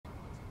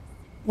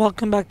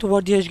Welcome back to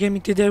RDH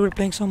Gaming. Today we're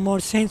playing some more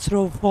Saints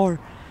Row 4.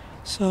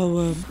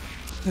 So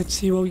let's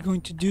see what we're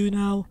going to do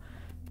now.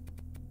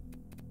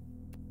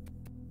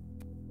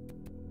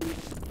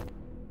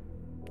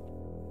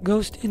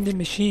 Ghost in the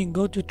Machine.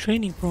 Go to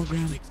training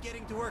program. It's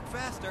getting to work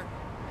faster.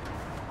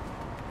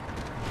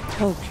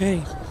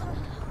 Okay.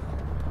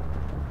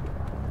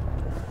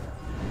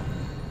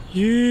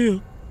 Yeah.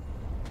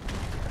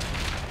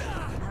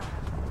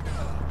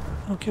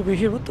 Okay, we're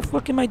here. What the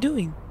fuck am I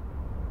doing?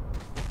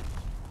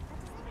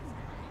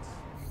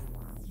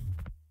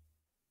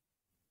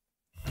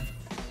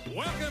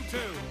 Welcome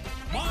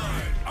to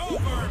Mind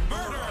Over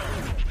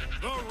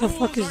Murder. The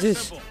fuck is this?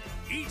 Simple.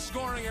 Each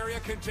scoring area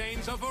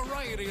contains a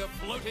variety of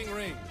floating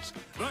rings.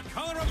 The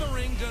color of the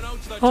ring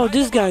denotes the Oh, type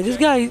this of guy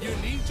object has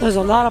you need to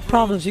a lot of break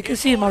problems. through You can in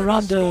see him order to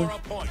around the score a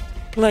point.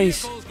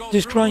 place, Vehicles go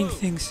destroying through blue,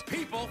 things.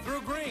 People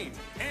through green,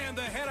 and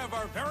the head of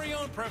our very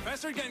own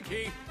Professor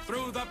Genki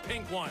through the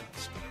pink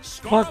ones.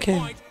 Score Okay. a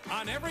point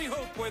on every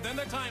hoop within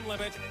the time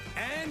limit,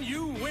 and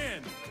you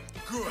win.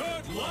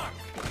 Good luck.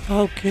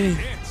 Okay.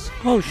 It's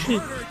Oh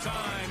shit. murder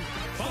time,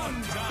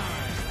 fun time.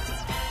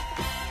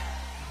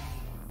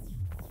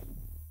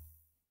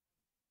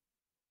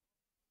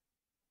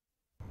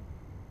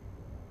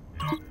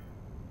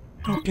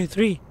 Okay,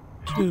 3,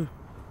 2.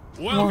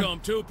 Welcome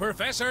to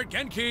Professor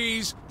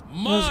Genki's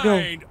Let's go.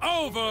 Mind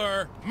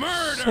Over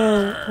Murder.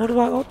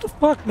 So, what the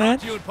fuck, man? Brought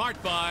to you in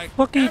part by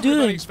Fuck are you doing?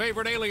 everybody's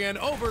favorite alien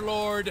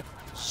overlord,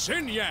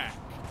 Sinyak.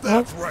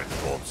 That's right,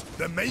 folks.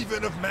 The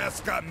Maven of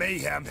Mascot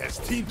Mayhem has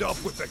teamed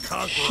up with the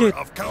Conqueror Shit.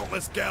 of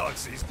Countless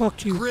Galaxies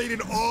Fuck you. to create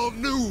an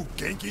all-new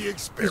Genki Does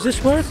experience.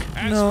 this work?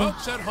 As No.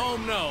 folks at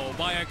home know,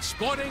 by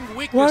exploiting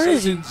Where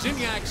is weaknesses he? in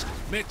Sinyak's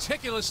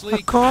meticulously A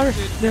car?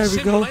 crafted There we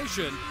go.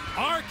 simulation,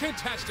 our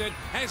contestant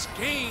has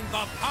gained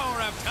the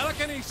power of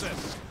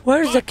telekinesis.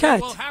 Where's the But cat?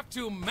 they will have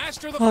to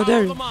master the Oh, power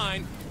there. of the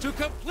mind to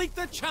complete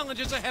the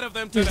challenges ahead of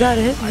them today. Is that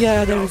it?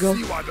 Yeah, there we go.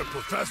 See why the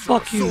professor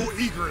Fuck was you. so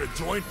eager to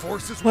join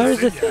forces Where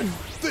with is the Sinyak. thing?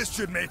 This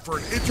should make for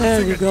an There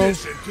interesting we go.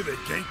 addition to the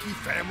Genki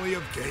family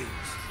of games.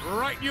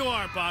 Right you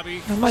are,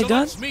 Bobby. Am I so done?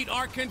 let's meet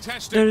our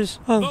contestant, There's-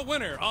 oh. the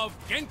winner of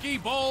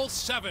Genki Bowl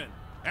 7.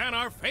 And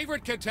our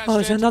favorite contestant, Oh,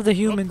 it's another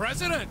human. the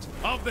President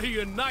of the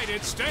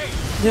United States.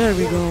 There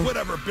we Or go.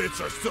 whatever bits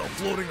are still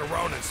floating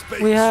around in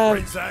space, We have-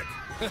 right, Zach?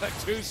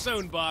 Too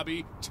soon,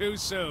 Bobby. Too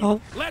soon.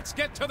 Oh. Let's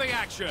get to the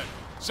action.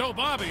 So,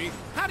 Bobby,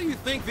 how do you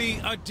think the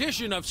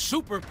addition of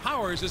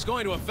superpowers is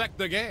going to affect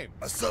the game?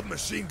 A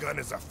submachine gun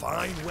is a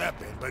fine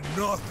weapon, but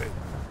nothing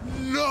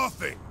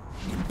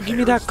Give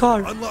me that compares to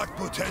car. the unlocked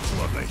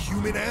potential of the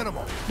human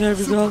animal. There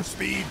we super go.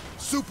 speed,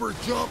 super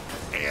jump,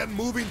 and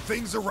moving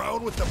things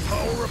around with the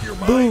power of your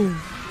mind.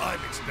 Boom. I'm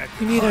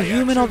expecting You need a high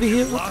human action over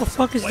here? and What the lots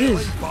fuck of is this?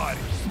 flailing bodies.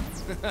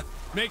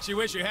 Makes you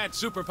wish you had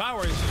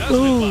superpowers, doesn't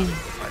Boom. it, Bobby?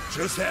 I'm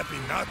just happy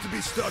not to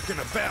be stuck in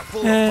a vat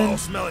full And- of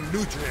foul-smelling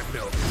nutrient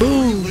milk.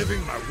 Boom.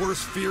 Reliving my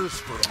worst fears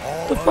for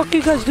all What the fuck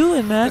you guys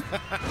doing, man?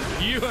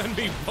 You and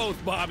me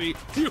both, Bobby.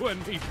 You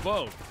and me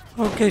both.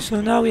 Okay,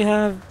 so now we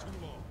have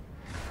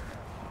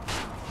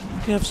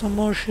some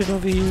more shit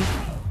over here.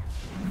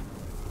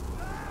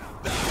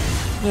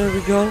 There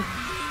we go.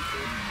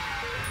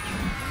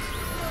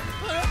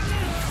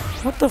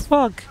 What the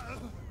fuck?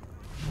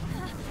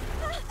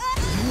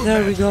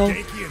 There we go.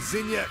 Genki and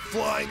Zinyak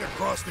flying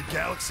across the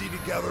galaxy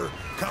together,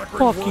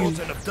 conquering Fuck worlds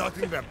you. and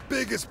abducting the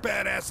biggest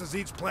badasses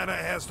each planet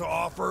has to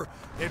offer,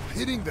 and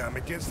pitting them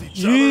against each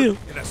Yeah. other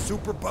in a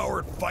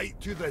superpowered fight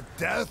to the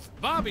death.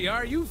 Bobby,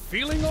 are you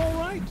feeling all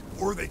right?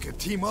 Or they could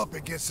team up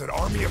against an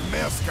army of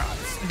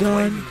mascots,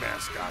 Done. flaming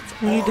mascots,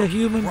 We need a armed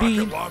human rocket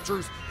being.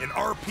 launchers, and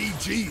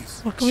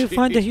RPGs. Where can we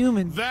find a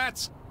human?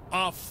 That's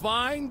a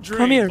fine dream,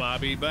 Come here.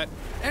 Bobby, but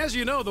as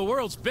you know, the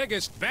world's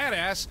biggest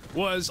badass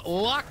was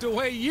locked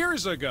away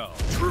years ago.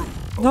 True,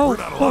 but No, we're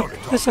not allowed fuck, to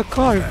talk that's a about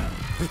car. that.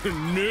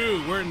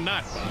 No, we're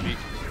not, Bobby.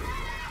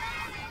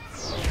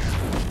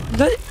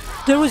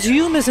 There was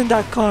humans in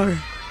that car.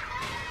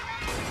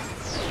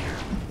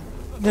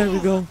 There we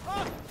go.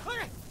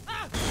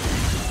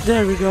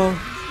 There we go.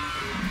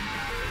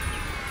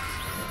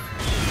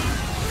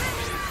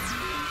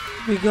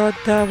 We got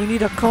that. We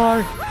need a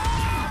car.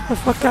 Get the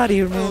fuck out of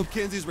here, man. Oh,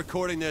 Kenzie's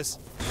recording this.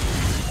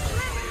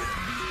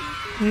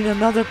 We need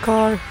another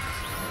car.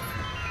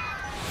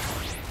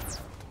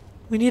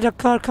 We need a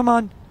car. Come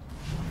on.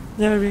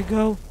 There we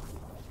go.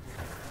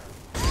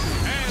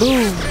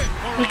 Boom.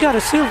 We got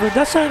a silver.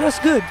 That's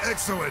good.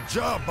 Excellent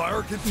job by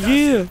our contestant.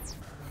 Yeah.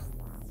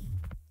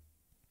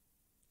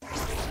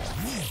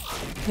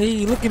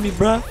 Hey, look at me,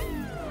 bruh.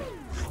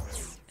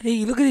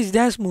 Hey, look at these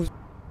dance moves.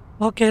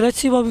 Okay, let's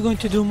see what we're going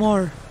to do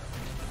more.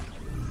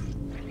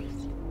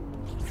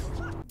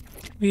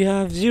 We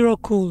have Zero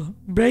Cool.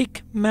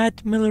 Break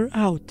Matt Miller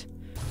out.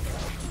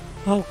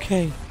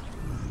 Okay.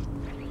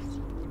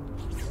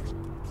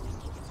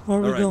 Where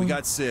are we All right, going? we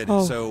got Sid.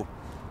 Oh. So,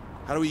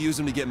 how do we use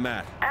him to get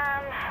Matt?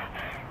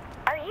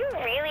 Are you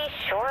really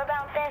sure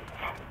about this?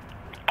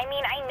 I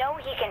mean, I know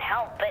he can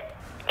help, but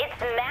it's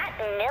Matt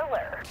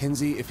Miller.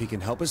 Kinsey, if he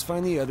can help us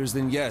find the others,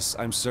 then yes,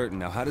 I'm certain.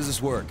 Now, how does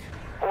this work?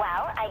 Well,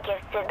 I give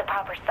Sid the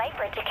proper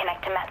cipher to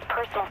connect to Matt's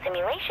personal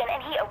simulation,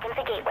 and he opens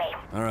the gateway.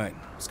 All right,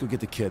 let's go get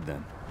the kid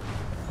then.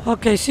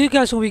 Okay, see you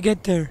guys when we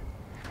get there.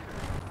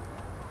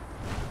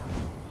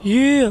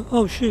 Yeah.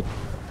 Oh shit.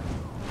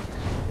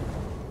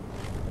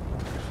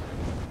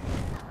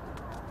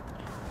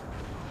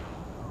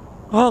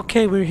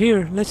 Okay, we're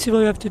here. Let's see what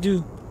we have to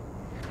do.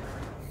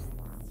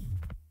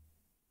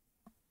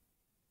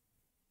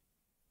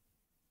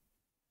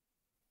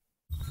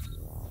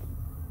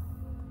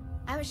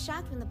 I was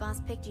shocked when the boss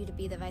picked you to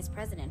be the vice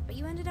president, but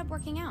you ended up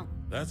working out.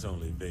 That's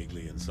only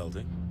vaguely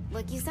insulting.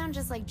 Look, you sound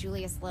just like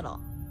Julius Little.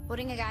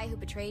 Putting a guy who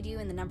betrayed you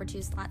in the number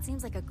 2 slot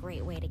seems like a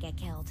great way to get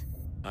killed.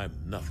 I'm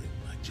nothing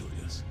like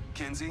Julius.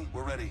 Kinsey,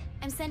 we're ready.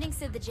 I'm sending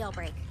Sid the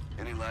jailbreak.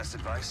 Any last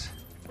advice?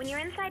 When you're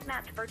inside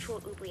Matt's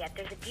virtual oubliette,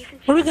 there's a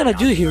decent What are we chance gonna that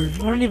do here?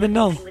 Optimus I don't even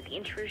know. with the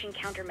intrusion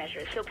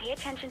countermeasures, so pay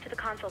attention to the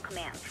console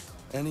commands.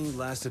 Any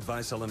last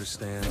advice I'll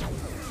understand?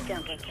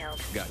 Don't get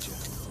killed. Gotcha.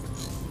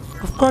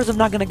 Of course I'm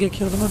not gonna get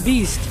killed. I'm a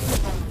beast.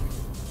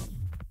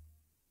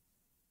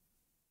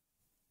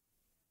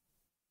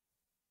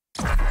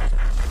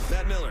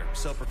 Matt Miller,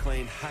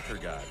 self-proclaimed hacker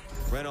god.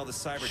 Ran all the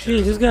cyber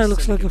Shit, this guy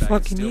looks like a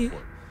fucking idiot.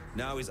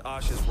 Now he's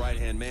Asha's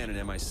right-hand man in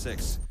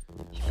MI6.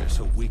 They're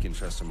so we can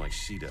trust him like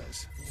she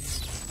does.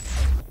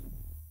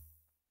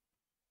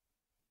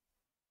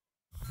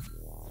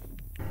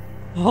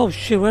 Oh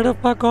shit, where the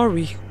fuck are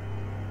we?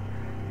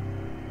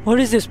 What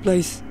is this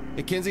place?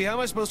 Hey, Kinsey, how am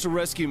I supposed to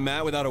rescue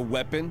Matt without a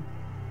weapon?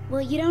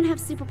 Well, you don't have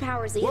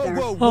superpowers either.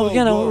 Oh, we're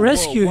gonna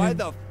rescue Why him.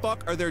 the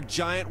fuck are there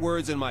giant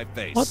words in my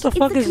face? What the It's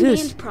fuck a is command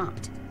this?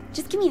 prompt.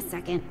 Just give me a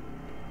second.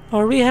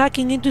 Are we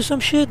hacking into some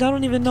shit? I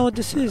don't even know what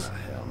this is.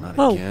 Hell, not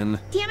Oh. again.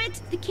 Damn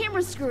it! The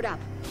camera's screwed up.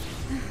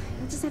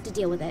 I'll just have to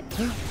deal with it.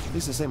 At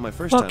least this ain't my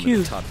first Fuck time you.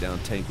 at the top-down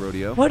tank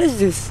rodeo. What is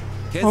this?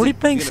 Kinsey, Are we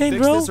playing you gonna Saint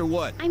fix Row? this or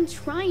what? I'm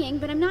trying,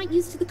 but I'm not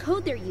used to the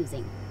code they're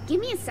using. Give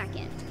me a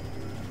second.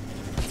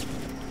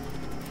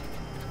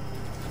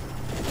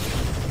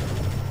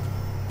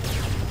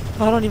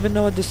 I don't even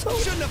know what this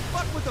is. Shouldn't have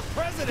fucked with the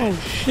president. Oh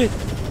shit.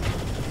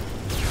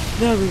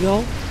 There we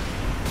go.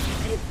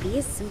 Could it be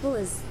as simple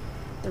as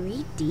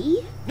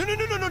 3D?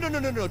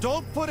 No,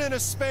 don't put in a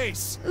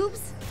space.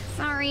 Oops.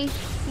 Sorry.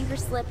 Finger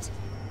slipped.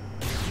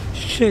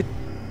 Shit.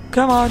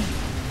 Come on.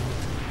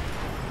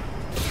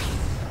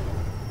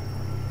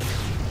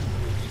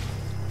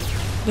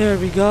 There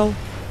we go.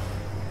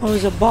 Oh,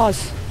 he's a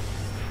boss.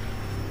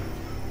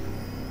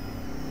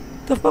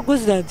 The fuck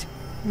was that?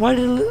 Why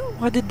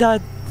did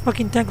that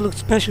fucking tank look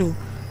special?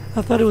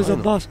 I thought it was a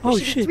boss. Oh There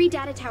should be shit. 3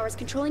 data towers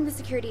controlling the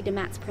security to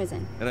Matt's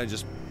prison. And I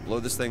just blow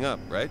this thing up,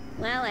 right?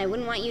 Well, I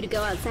wouldn't want you to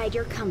go outside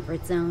your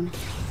comfort zone.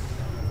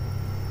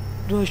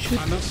 Do I shoot?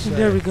 I must say,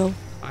 There we go.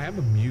 I am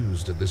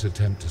amused at this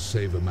attempt to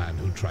save a man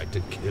who tried to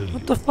kill you.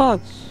 What the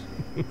fuck?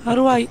 How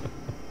do I?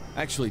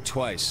 Actually,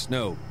 twice.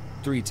 No,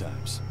 3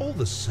 times. All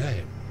the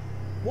same,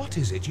 what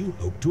is it you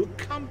hope to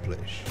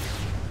accomplish?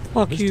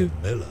 Fuck Mr. you.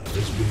 Miller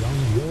is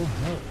beyond your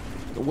help.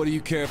 But what do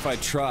you care if I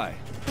try?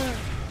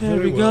 There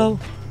Very we well.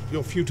 go.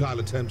 Your futile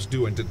attempts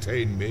do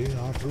entertain me,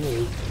 after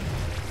all.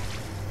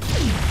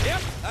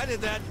 Yep, I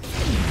did that.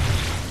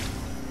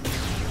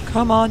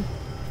 Come on.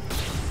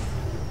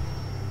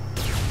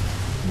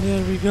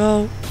 There we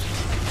go.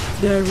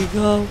 There we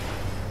go.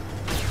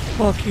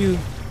 Fuck you.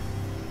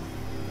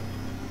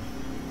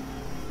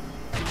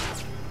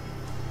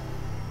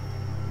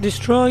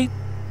 Destroy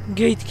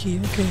gate key.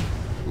 Okay.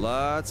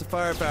 Lots of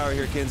firepower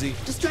here, Kinsey.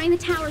 Destroying the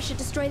tower should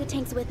destroy the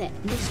tanks with it.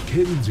 Miss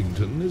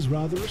Kensington is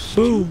rather Boom.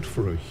 astute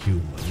for a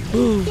human.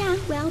 Boom. Yeah,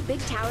 well, big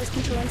towers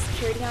controlling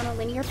security on a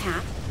linear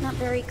path. Not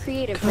very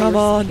creative for Come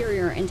your on.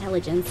 superior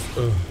intelligence.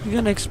 You're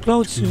gonna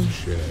explode soon.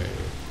 Touche.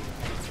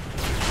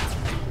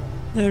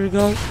 There we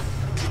go.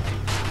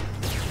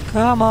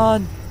 Come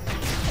on.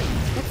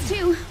 That's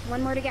 2.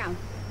 1 more to go.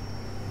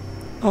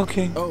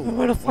 Okay. Oh,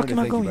 Where the fuck wanted to am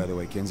I thank you, going? by the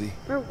way, Kinsey.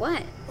 For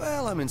what?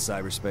 Well, I'm in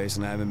cyberspace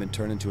and I haven't been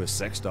turned into a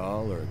sex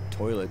doll or a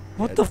toilet.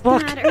 What the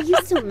fuck? Dad, are you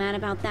still mad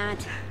about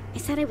that? I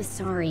said I was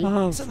sorry.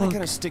 Oh Something that kind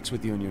fuck. of sticks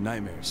with you in your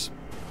nightmares.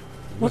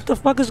 What the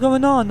fuck is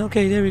going on?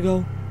 Okay, there we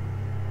go.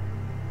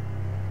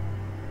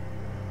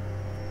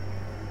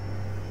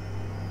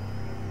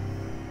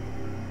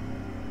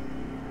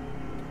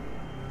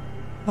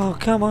 Oh,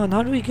 come on.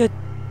 How do we get...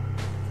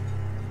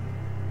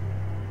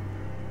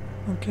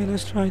 Okay,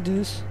 let's try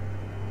this.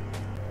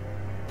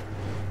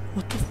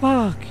 What the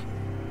fuck?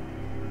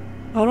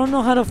 I don't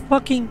know how to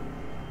fucking...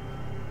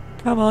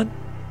 Come on.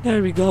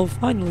 There we go,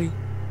 finally.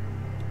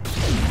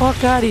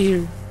 Fuck out of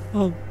here.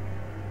 Oh.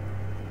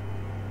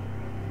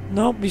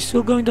 Nope, we're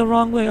still going the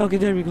wrong way. Okay,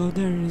 there we go.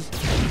 There it is.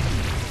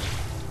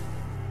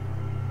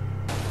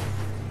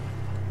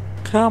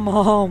 Come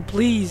on,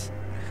 please.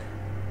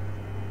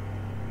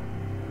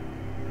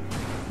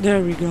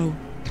 There we go.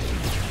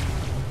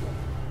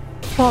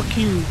 Fuck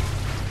you.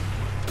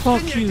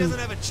 Fuck you. doesn't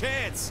have a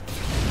chance.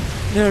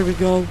 There we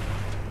go.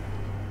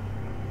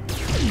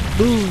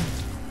 Boom.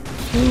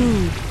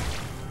 Boom.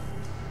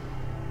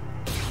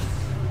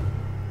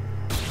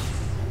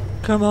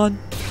 Come on.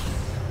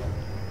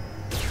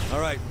 All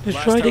right,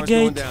 Destroy last the tower's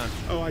going gate. down.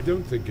 Oh, I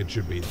don't think it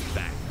should be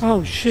that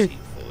Oh shit. easy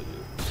for you.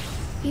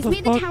 He's The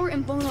made fuck? the tower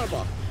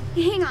invulnerable.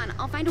 Hang on,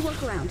 I'll find a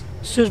workaround.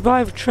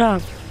 Survive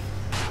trap.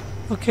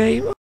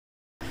 Okay.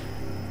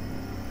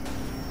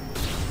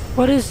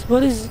 What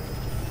is...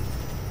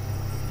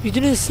 You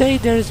didn't say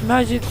there is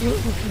magic...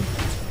 Okay.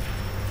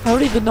 I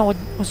don't even know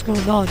what's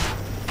going on.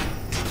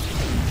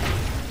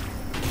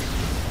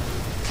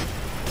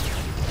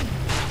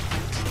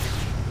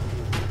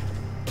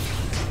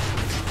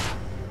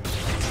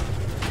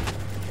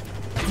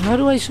 How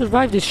do I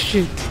survive this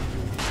shit?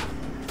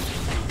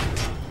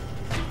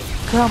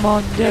 Come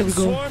on, there we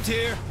go. Swarmed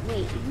here.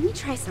 Wait, let me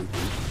try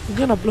something. We're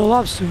gonna blow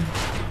up soon.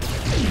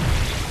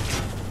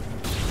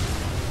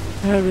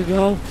 There we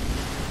go.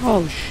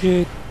 Oh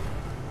shit.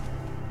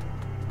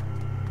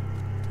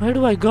 Where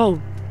do I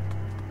go?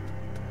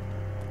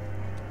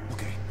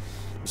 Okay,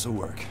 this'll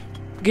work.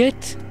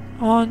 Get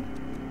on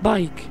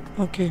bike.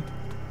 Okay.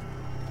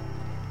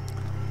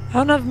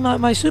 I don't have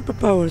my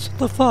superpowers. What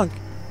the fuck?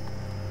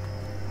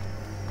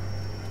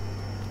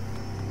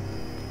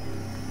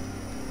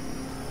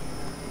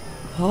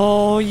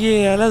 Oh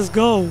yeah, let's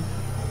go.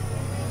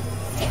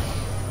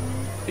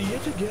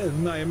 Yet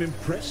again, I am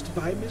impressed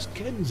by Miss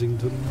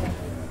Kensington.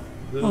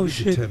 Though Oh, this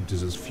shit. attempt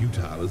is as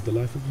futile as the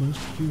life of most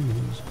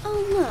humans.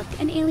 Oh look,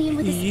 an alien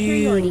with a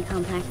superiority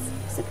complex.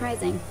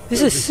 Surprising.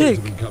 This is sick.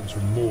 Kensington comes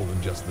from more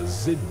than just the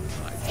Zin,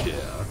 my dear.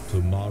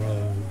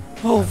 Tomorrow.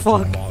 Oh and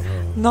fuck.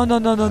 Tomorrow. No.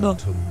 And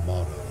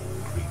tomorrow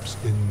creeps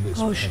in this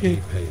Oh, petty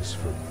shit. pace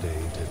from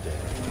day to day.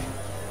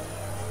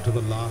 To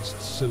the last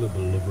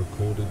syllable of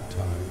recorded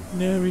time.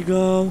 There we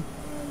go.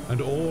 And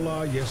all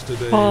our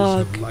yesterdays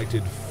Fuck. have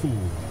lighted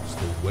fools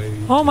the way.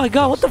 Oh to my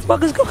god, what the dusty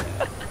fuck is going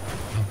on?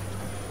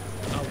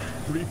 Our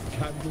brief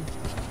candle.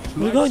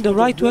 We're going the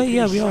right way?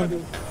 Yeah, we are.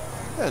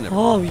 And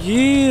Oh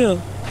yeah.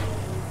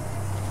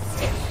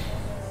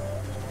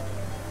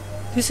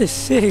 This is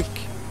sick.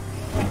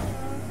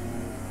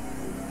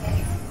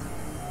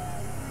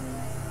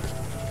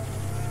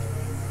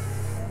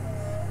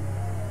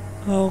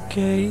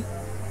 Okay.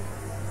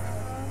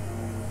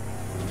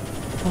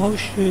 Oh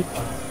shit.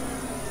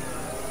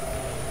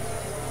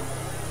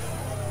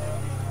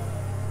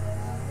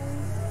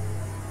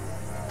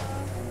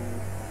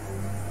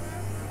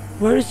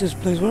 Where is this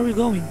place? Where are we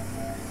going?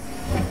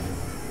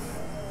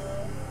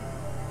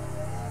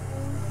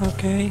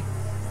 Okay.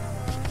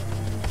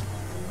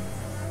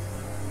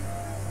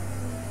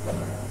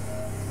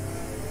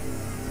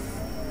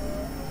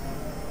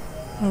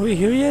 Are we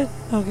here yet?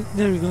 Okay,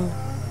 there we go.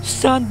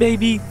 Sun,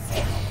 baby!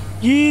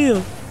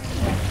 Yeah!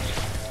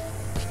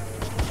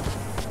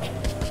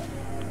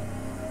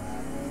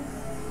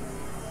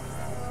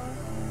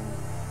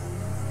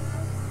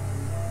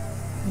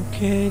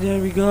 Okay,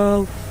 there we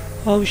go.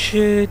 Oh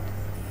shit.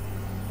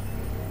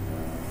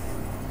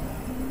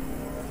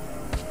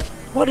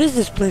 What is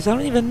this place? I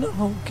don't even know.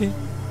 Oh, okay.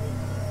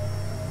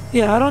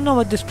 Yeah, I don't know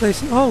what this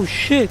place is. Oh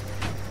shit.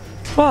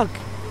 Fuck.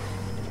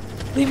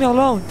 Leave me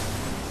alone.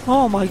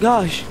 Oh my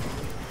gosh.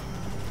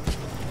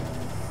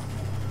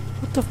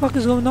 What the fuck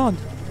is going on?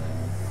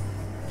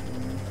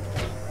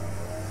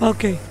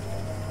 Okay.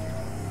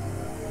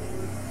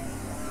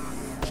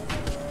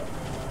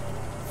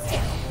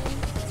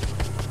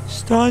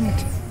 Stunned.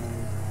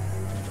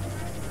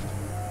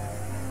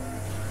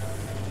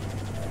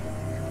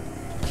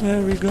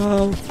 There we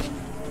go.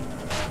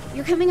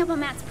 You're coming up on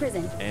Matt's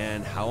prison.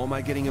 And how am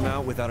I getting him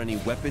out without any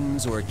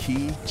weapons or a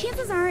key?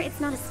 Chances are it's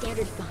not a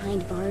standard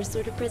behind bars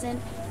sort of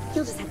prison.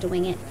 You'll just have to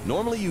wing it.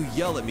 Normally you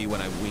yell at me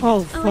when I wink.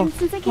 Oh Oh, and fuck.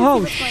 since I can't Oh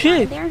see what's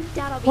shit. going on there,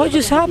 doubt I'll be What able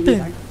just to help you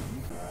happened?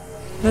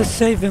 either. Let's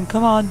save him.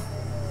 Come on.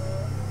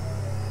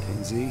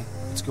 Kenzie,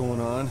 what's going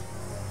on?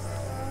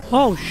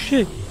 Oh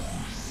shit.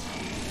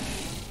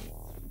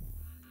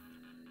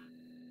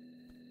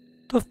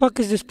 The fuck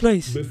is this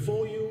place?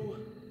 Before you,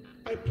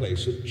 I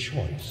place a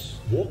choice.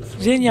 Walk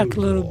through Zinyak, the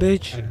little door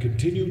bitch. and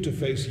continue to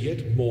face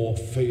yet more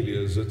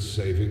failures at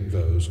saving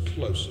those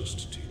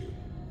closest to you.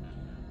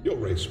 Your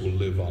race will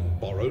live on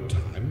borrowed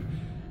time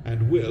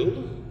and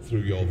will, through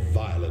your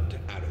violent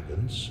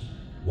arrogance,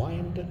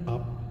 wind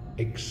up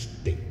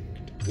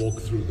extinct.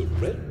 Walk through the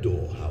red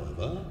door,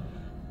 however,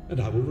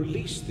 and I will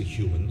release the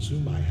humans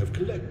whom I have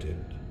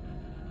collected.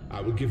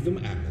 I will give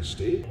them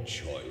amnesty.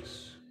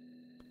 Choice.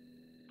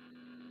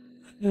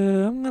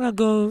 I'm gonna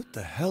go What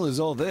the hell is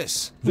all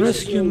this? This is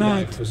rescue your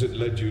Matt. life as it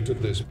led you to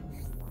this.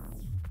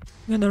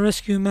 I'm gonna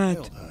rescue Matt.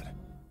 Childhood.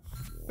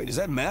 Wait, is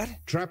that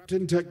Matt? Trapped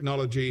in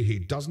technology he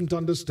doesn't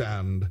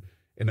understand,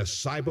 in a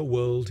cyber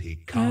world he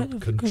can't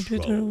control.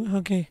 Computer.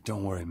 Okay.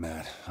 Don't worry,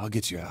 Matt. I'll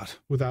get you out.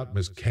 Without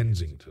Miss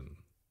Kensington,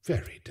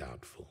 very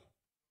doubtful.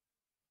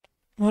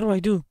 What do I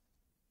do?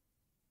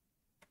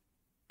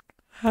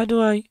 How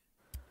do I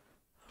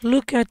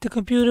look at the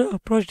computer?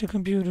 Approach the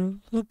computer.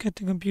 Look at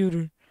the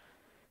computer.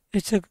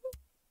 It's a.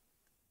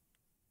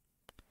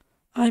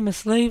 I'm a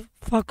slave.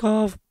 Fuck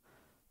off.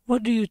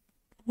 What do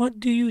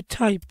you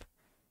type?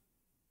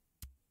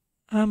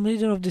 I'm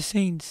leader of the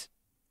saints.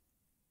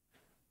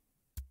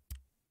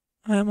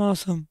 I am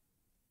awesome.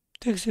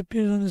 Text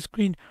appears on the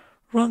screen.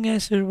 Wrong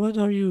answer. What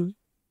are you?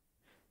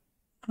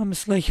 I'm a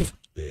slave.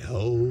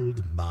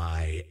 Behold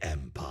my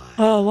empire.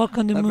 Oh, walk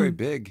on the Not moon. very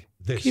big.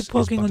 This Keep is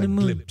walking but on the a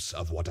moon. glimpse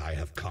of what I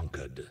have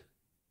conquered.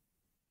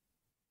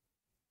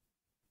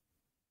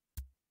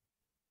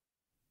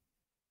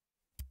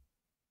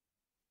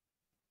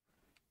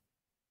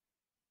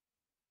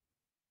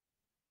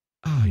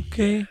 Ah,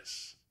 Okay.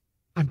 yes.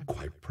 I'm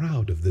quite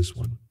proud of this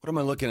one. What am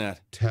I looking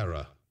at?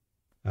 Terror,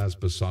 as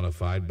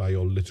personified by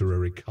your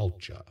literary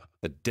culture.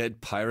 A dead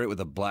pirate with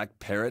a black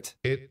parrot?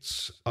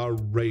 It's a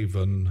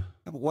raven.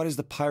 Yeah, but why does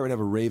the pirate have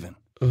a raven?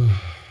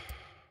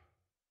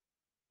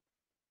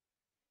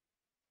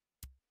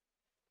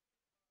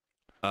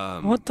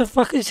 What the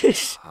fuck is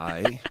this?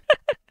 Hi.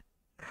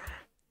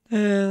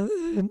 Uh,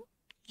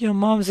 your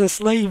mom's a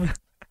slave.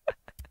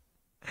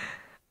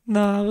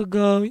 No, I will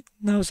go.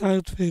 Now's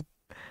outfit.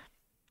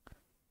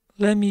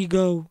 Let me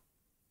go.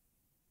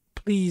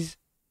 Please.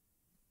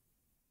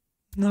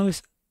 No,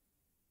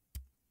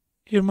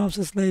 your mom's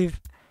a slave.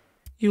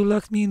 You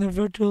locked me in a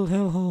virtual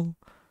hellhole.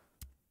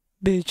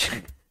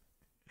 Bitch.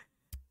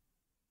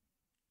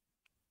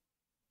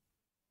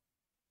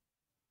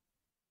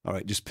 All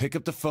right, just pick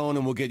up the phone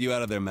and we'll get you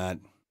out of there, Matt.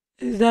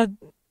 Is that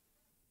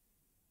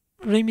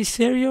Rey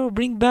Mysterio?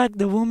 Bring back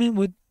the woman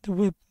with the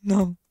whip.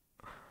 No.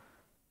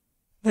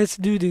 Let's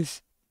do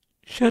this.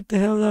 Shut the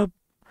hell up.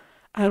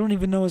 I don't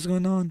even know what's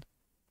going on.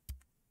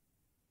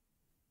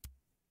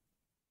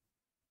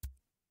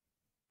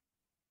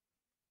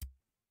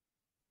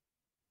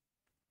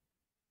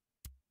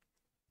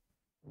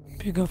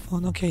 Pick up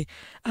phone. Okay.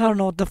 I don't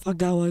know what the fuck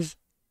that was.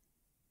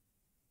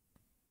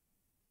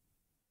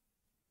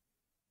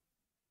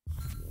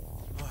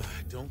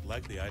 I don't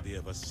like the idea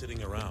of us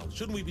sitting around.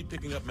 Shouldn't we be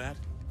picking up Matt?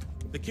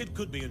 The kid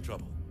could be in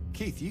trouble.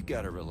 Keith, you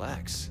gotta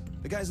relax.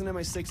 The guy's an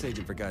MI6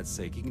 agent, for God's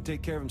sake. He can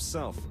take care of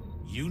himself.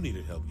 You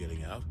needed help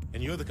getting out,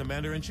 and you're the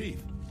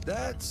commander-in-chief.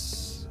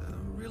 That's a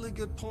really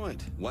good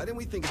point. Why didn't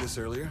we think of this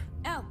earlier?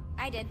 Oh,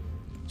 I did.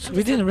 So I'm we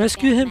just didn't a big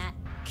rescue fan, him? Matt.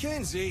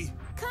 Kinsey!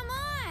 Come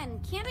on!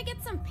 Can't I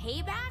get some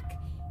payback?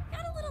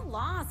 Got a little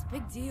lost,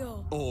 big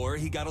deal. Or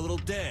he got a little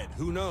dead.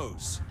 Who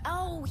knows?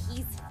 Oh,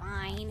 he's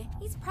fine.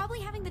 He's probably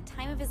having the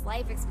time of his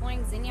life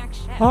exploring Zinyak's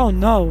ship. Oh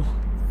no.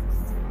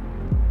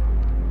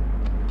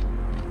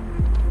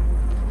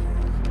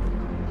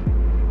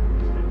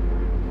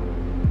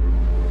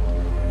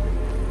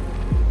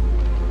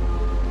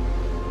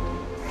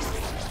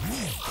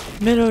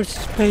 Mirror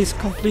space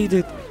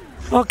completed.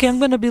 Okay, I'm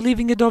gonna be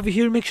leaving it over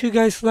here. Make sure you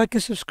guys like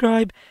and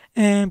subscribe,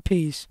 and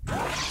peace.